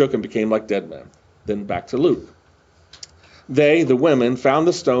that they shook and became like dead men. Then back to Luke. They, the women, found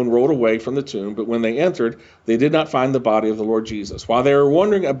the stone rolled away from the tomb, but when they entered, they did not find the body of the Lord Jesus. While they were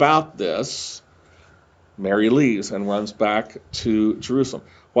wondering about this, Mary leaves and runs back to Jerusalem.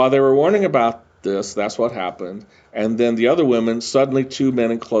 While they were wondering about this, that's what happened. And then the other women, suddenly 2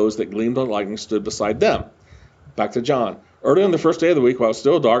 men in clothes that gleamed like lightning stood beside them. Back to John. Early on the first day of the week, while it was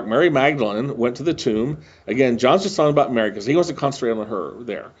still dark, Mary Magdalene went to the tomb. Again, John's just talking about Mary because he wants to concentrate on her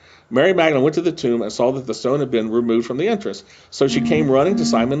there. Mary Magdalene went to the tomb and saw that the stone had been removed from the entrance. So she came running to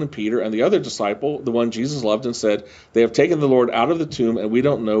Simon and Peter and the other disciple, the one Jesus loved, and said, they have taken the Lord out of the tomb, and we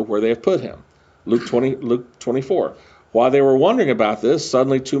don't know where they have put him. Luke 24. While they were wondering about this,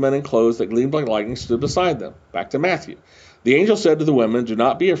 suddenly 2 men in clothes that gleamed like lightning stood beside them. Back to Matthew. The angel said to the women, do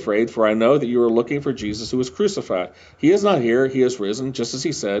not be afraid, for I know that you are looking for Jesus who was crucified. He is not here, he is risen, just as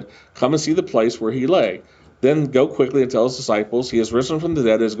he said. Come and see the place where he lay. Then go quickly and tell his disciples, he is risen from the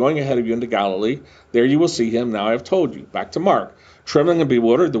dead, is going ahead of you into Galilee. There you will see him, now I have told you. Back to Mark. Trembling and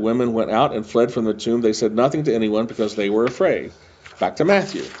bewildered, the women went out and fled from the tomb. They said nothing to anyone because they were afraid. Back to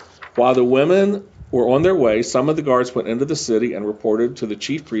Matthew. While the women were on their way, some of the guards went into the city and reported to the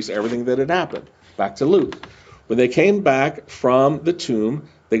chief priests everything that had happened. Back to Luke. When they came back from the tomb,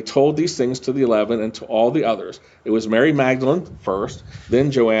 they told these things to the 11 and to all the others. It was Mary Magdalene first,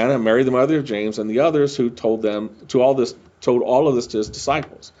 then Joanna, Mary the mother of James, and the others who told all of this to his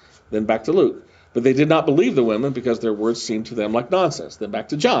disciples. Then back to Luke. But they did not believe the women because their words seemed to them like nonsense. Then back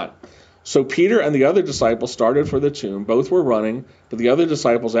to John. So Peter and the other disciples started for the tomb. Both were running, but the other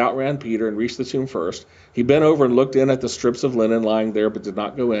disciples outran Peter and reached the tomb first. He bent over and looked in at the strips of linen lying there, but did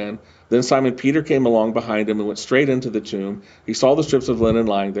not go in. Then Simon Peter came along behind him and went straight into the tomb. He saw the strips of linen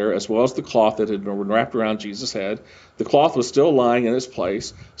lying there, as well as the cloth that had been wrapped around Jesus' head. The cloth was still lying in its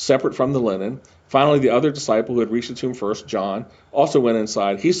place, separate from the linen. Finally, the other disciple who had reached the tomb first, John, also went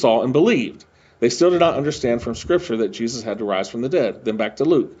inside. He saw and believed. They still did not understand from Scripture that Jesus had to rise from the dead. Then back to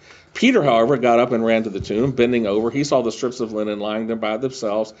Luke. Peter, however, got up and ran to the tomb. Bending over, he saw the strips of linen lying there by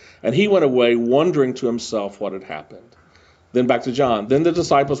themselves, and he went away wondering to himself what had happened. Then back to John. Then the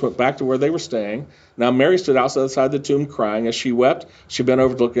disciples went back to where they were staying. Now Mary stood outside the tomb crying. As she wept, she bent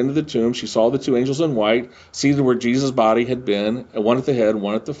over to look into the tomb. She saw the two angels in white, seated where Jesus' body had been, one at the head,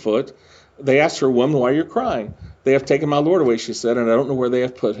 one at the foot. They asked her, "Woman, why are you crying?" "They have taken my Lord away," she said, "and I don't know where they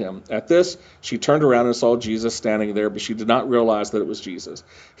have put him." At this, she turned around and saw Jesus standing there, but she did not realize that it was Jesus.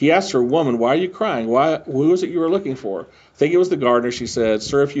 He asked her, "Woman, why are you crying? Who is it you were looking for?" "Thinking it was the gardener," she said.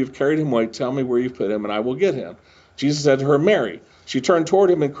 "Sir, if you've carried him away, tell me where you've put him, and I will get him." Jesus said to her, "Mary." She turned toward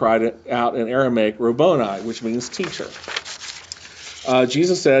him and cried out in Aramaic, "Rabboni," which means teacher.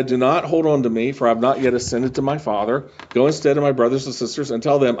 Jesus said, "Do not hold on to me, for I have not yet ascended to my Father. Go instead to my brothers and sisters and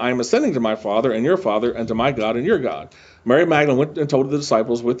tell them, I am ascending to my Father and your Father, and to my God and your God." Mary Magdalene went and told the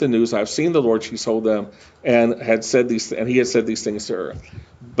disciples with the news, "I have seen the Lord," she told them, and he had said these things to her.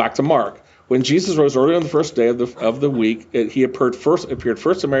 Back to Mark. When Jesus rose early on the first day of the week, he appeared first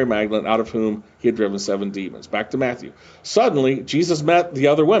to Mary Magdalene, out of whom he had driven 7 demons. Back to Matthew. Suddenly, Jesus met the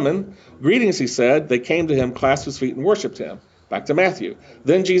other women. "Greetings," he said. They came to him, clasped his feet, and worshipped him. Back to Matthew.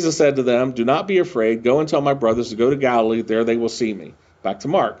 Then Jesus said to them, "Do not be afraid. Go and tell my brothers to go to Galilee. There they will see me." Back to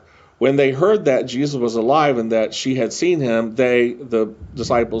Mark. When they heard that Jesus was alive and that she had seen him, the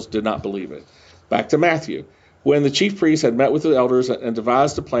disciples, did not believe it. Back to Matthew. When the chief priests had met with the elders and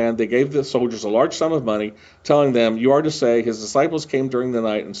devised a plan, they gave the soldiers a large sum of money, telling them, "You are to say, his disciples came during the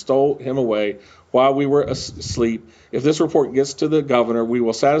night and stole him away while we were asleep. If this report gets to the governor, we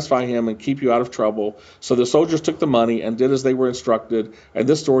will satisfy him and keep you out of trouble." So the soldiers took the money and did as they were instructed, and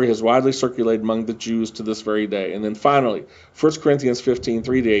this story has widely circulated among the Jews to this very day. And then finally, 1 Corinthians 15,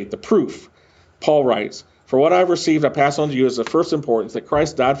 3-8, the proof. Paul writes, "For what I have received I pass on to you as of first importance, that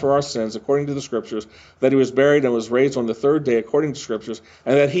Christ died for our sins according to the Scriptures, that he was buried and was raised on the 3rd day according to Scriptures,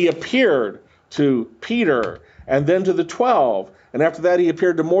 and that he appeared to Peter and then to the 12. And after that he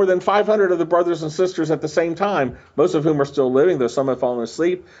appeared to more than 500 of the brothers and sisters at the same time, most of whom are still living, though some have fallen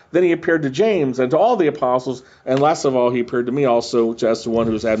asleep. Then he appeared to James and to all the apostles, and last of all he appeared to me also, as to one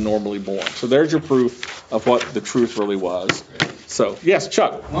who was abnormally born." So there's your proof of what the truth really was. So, yes,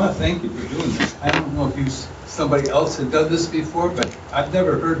 Chuck. I want to thank you for doing this. I don't know if somebody else had done this before, but I've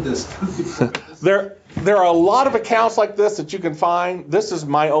never heard this before. There are a lot of accounts like this that you can find. This is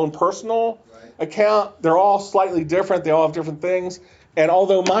my own personal account. They're all slightly different. They all have different things. And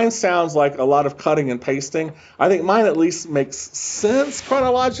although mine sounds like a lot of cutting and pasting, I think mine at least makes sense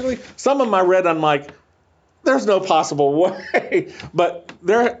chronologically. Some of them I read, I'm like, there's no possible way. But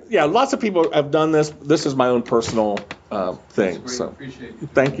lots of people have done this. This is my own personal thing. So Appreciate it.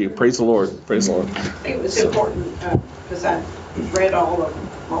 thank you. Praise the Lord. Praise the Lord. I think it was important, because I read all of them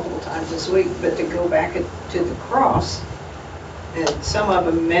multiple times this week, but to go back to the cross, and some of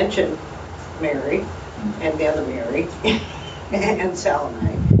them mention Mary and the other Mary and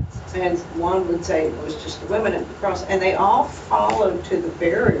Salome, and one would say it was just the women at the cross, and they all followed to the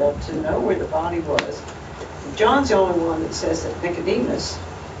burial to know where the body was. John's the only one that says that Nicodemus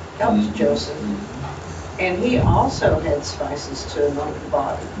helped Joseph, and he also had spices to anoint the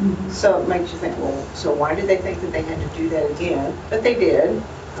body. So it makes you think, well, so why did they think that they had to do that again? But they did.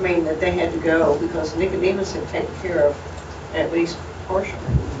 I mean, that they had to go because Nicodemus had taken care of at least partially,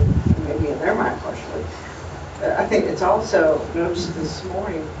 maybe in their mind partially. But I think it's also noticed this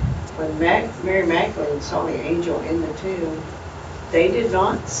morning when Mary Magdalene saw the angel in the tomb, they did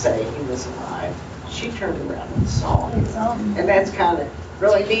not say he was alive. She turned around and saw him. And that's kind of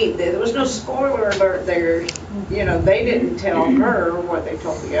really neat. There was no spoiler alert there. You know, they didn't tell her what they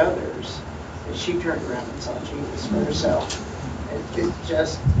told the others. And she turned around and saw Jesus for herself. It's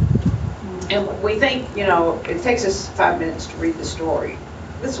just, and we think, you know, it takes us 5 minutes to read the story.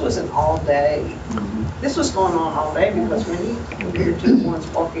 This wasn't all day. This was going on all day because when he appeared to the ones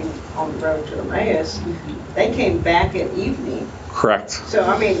walking on the road to Emmaus, they came back at evening. Correct. So,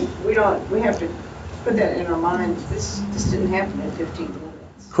 I mean, we have to put that in our minds. This didn't happen in 15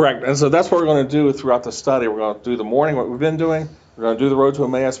 minutes. Correct. And so that's what we're going to do throughout the study. We're going to do the morning, what we've been doing, We're going to do the road to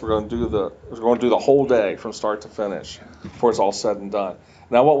Emmaus. We're going to do the whole day from start to finish before it's all said and done.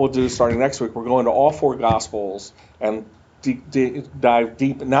 Now, what we'll do starting next week, we're going to all 4 Gospels and dive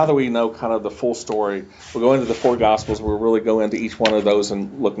deep. Now that we know kind of the full story, we'll go into the 4 Gospels. We'll really go into each one of those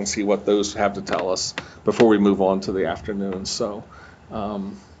and look and see what those have to tell us before we move on to the afternoon. So,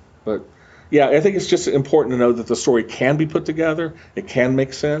 but yeah, I think it's just important to know that the story can be put together. It can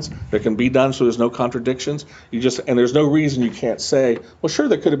make sense. It can be done so there's no contradictions. And there's no reason you can't say, well, sure,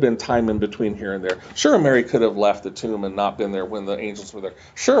 there could have been time in between here and there. Sure, Mary could have left the tomb and not been there when the angels were there.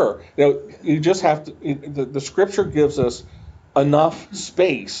 Sure, you just have to. The Scripture gives us enough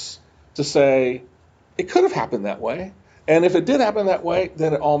space to say it could have happened that way. And if it did happen that way,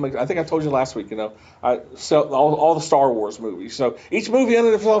 then it all makes. I think I told you last week. All the Star Wars movies. So each movie in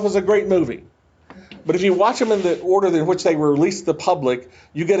itself is a great movie. But if you watch them in the order in which they were released to the public,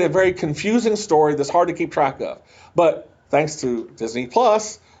 you get a very confusing story that's hard to keep track of. But thanks to Disney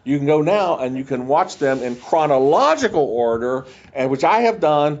Plus, you can go now and you can watch them in chronological order, and which I have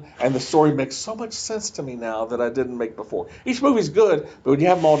done, and the story makes so much sense to me now that I didn't make before. Each movie's good, but when you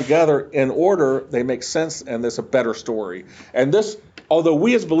have them all together in order, they make sense, and there's a better story. And this, although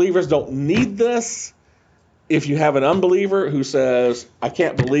we as believers don't need this, if you have an unbeliever who says, I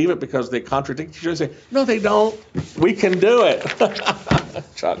can't believe it because they contradict each other, say, no, they don't. We can do it.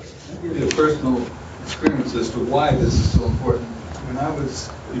 Chuck. I'll give you a personal experience as to why this is so important.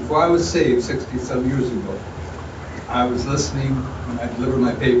 Before I was saved 60-some years ago, I was listening when I delivered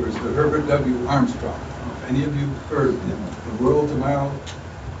my papers to Herbert W. Armstrong. If any of you heard of him, The World Tomorrow,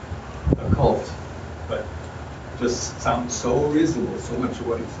 a cult, but just sounds so reasonable, so much of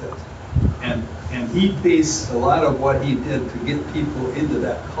what he says. And he based a lot of what he did to get people into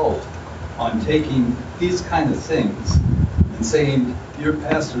that cult on taking these kind of things and saying, your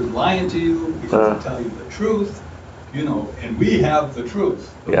pastor's lying to you, he doesn't tell you the truth, and we have the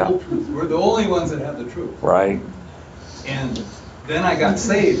truth, the whole truth. We're the only ones that have the truth. Right. And then I got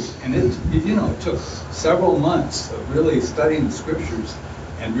saved, and it took several months of really studying the Scriptures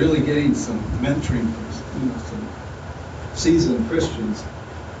and really getting some mentoring from some seasoned Christians,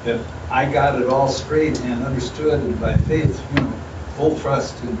 that I got it all straight and understood, and by faith, full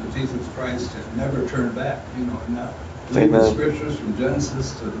trust in Jesus Christ and never turn back, and now read the Scriptures from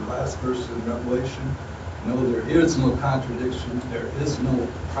Genesis to the last verse of Revelation. There is no contradiction, there is no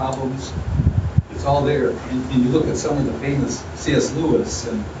problems. It's all there. And you look at some of the famous C.S. Lewis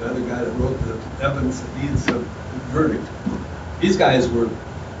and the other guy that wrote the Evidence That Needs a Verdict. These guys were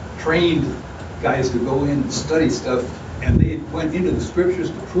trained guys to go in and study stuff, and they went into the Scriptures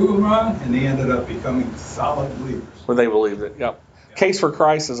to prove them wrong, and they ended up becoming solid believers. When they believed it, yep. Case for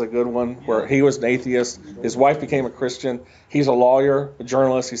Christ is a good one, where he was an atheist. His wife became a Christian. He's a lawyer, a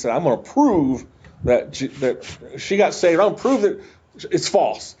journalist. He said, I'm going to prove that she got saved. I'm going to prove that it's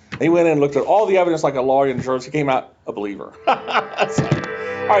false. And he went in and looked at all the evidence like a lawyer and journalist. He came out a believer. All right,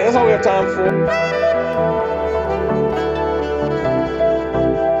 that's all we have time for.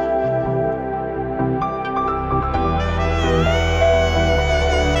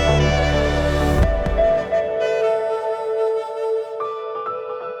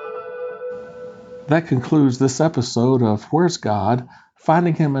 That concludes this episode of Where's God?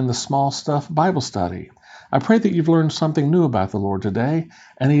 Finding Him in the Small Stuff Bible Study. I pray that you've learned something new about the Lord today,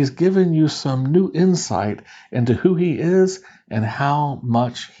 and He's given you some new insight into who He is and how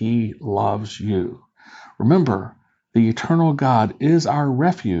much He loves you. Remember, the eternal God is our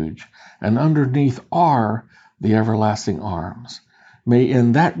refuge, and underneath are the everlasting arms. May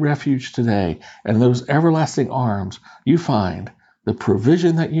in that refuge today and those everlasting arms you find the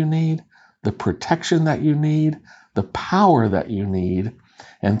provision that you need, the protection that you need, the power that you need,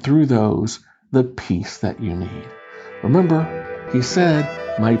 and through those, the peace that you need. Remember, He said,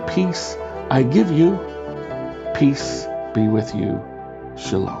 my peace I give you, peace be with you.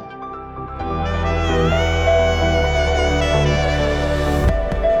 Shalom.